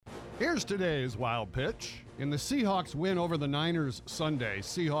Here's today's wild pitch. In the Seahawks win over the Niners Sunday,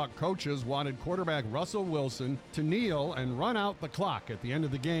 Seahawk coaches wanted quarterback Russell Wilson to kneel and run out the clock at the end of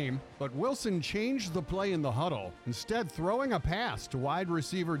the game, but Wilson changed the play in the huddle, instead throwing a pass to wide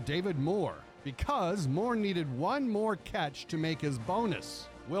receiver David Moore, because Moore needed one more catch to make his bonus.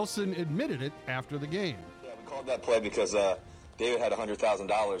 Wilson admitted it after the game. Yeah, we called that play because David had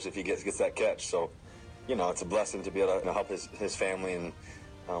 $100,000 if he gets that catch, so it's a blessing to be able to help his family, and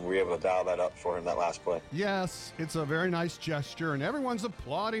we were able to dial that up for him that last play. Yes, it's a very nice gesture, and everyone's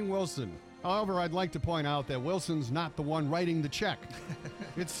applauding Wilson. However, I'd like to point out that Wilson's not the one writing the check.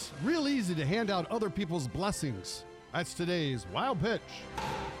 It's real easy to hand out other people's blessings. That's today's Wild Pitch.